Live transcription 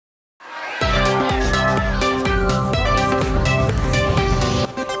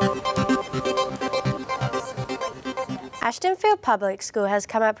Ashtonfield Public School has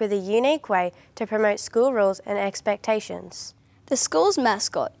come up with a unique way to promote school rules and expectations. The school's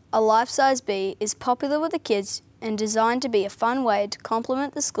mascot, a life-size bee, is popular with the kids and designed to be a fun way to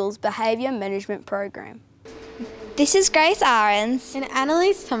complement the school's behaviour management program. This is Grace Ahrens and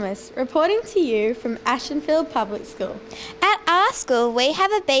Annalise Thomas reporting to you from Ashtonfield Public School. At our school, we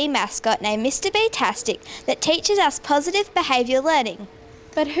have a bee mascot named Mr. Bee-tastic that teaches us positive behaviour learning.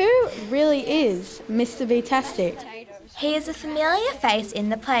 But who really is Mr. Bee-tastic? He is a familiar face in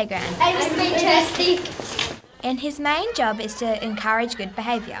the playground. Hey, Mr. Bee-tastic! And his main job is to encourage good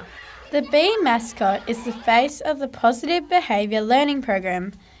behaviour. The bee mascot is the face of the Positive Behaviour Learning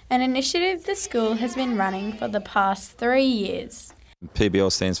Program, an initiative the school has been running for the past 3 years.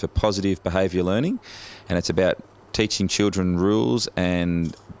 PBL stands for Positive Behaviour Learning, and it's about teaching children rules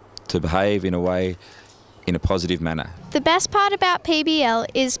and to behave in a positive manner. The best part about PBL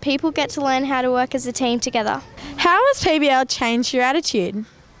is people get to learn how to work as a team together. How has PBL changed your attitude?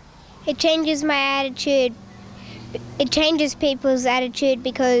 It changes my attitude. It changes people's attitude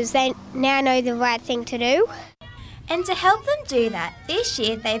because they now know the right thing to do. And to help them do that, this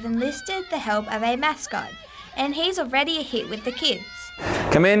year they've enlisted the help of a mascot, and he's already a hit with the kids.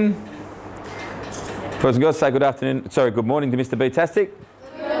 Come in. Boys and girls, say good morning to Mr. Bee-tastic.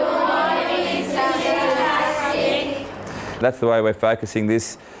 That's the way we're focusing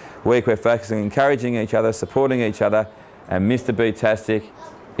this week. We're focusing on encouraging each other, supporting each other, and Mr. Bee-tastic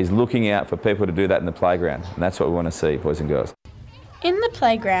is looking out for people to do that in the playground. And that's what we want to see, boys and girls. In the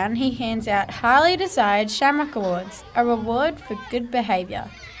playground, he hands out highly desired Shamrock Awards, a reward for good behaviour.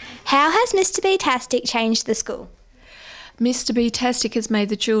 How has Mr. Bee-tastic changed the school? Mr. Bee-tastic has made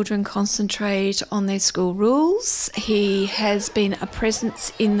the children concentrate on their school rules. He has been a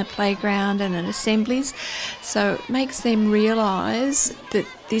presence in the playground and in assemblies, so it makes them realise that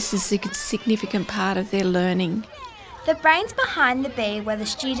this is a significant part of their learning. The brains behind the bee were the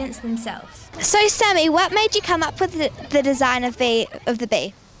students themselves. So Sammy, what made you come up with the design of the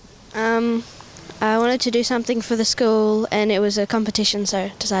bee? I wanted to do something for the school and it was a competition, so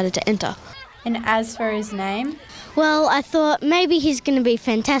I decided to enter. And as for his name? Well, I thought maybe he's going to be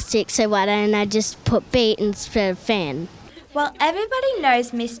fantastic, so why don't I just put bee instead of fan? Well, everybody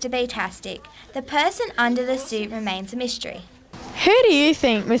knows Mr. Bee-tastic. The person under the suit remains a mystery. Who do you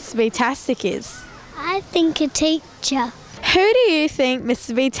think Mr. Bee-tastic is? I think a teacher. Who do you think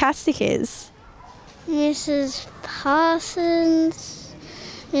Mr. Bee-tastic is? Mrs. Parsons,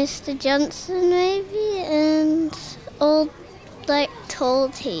 Mr. Johnson maybe, and all tall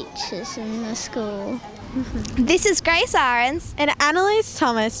teachers in the school. This is Grace Ahrens and Annalise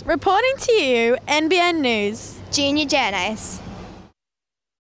Thomas reporting to you, NBN News. Junior Journos.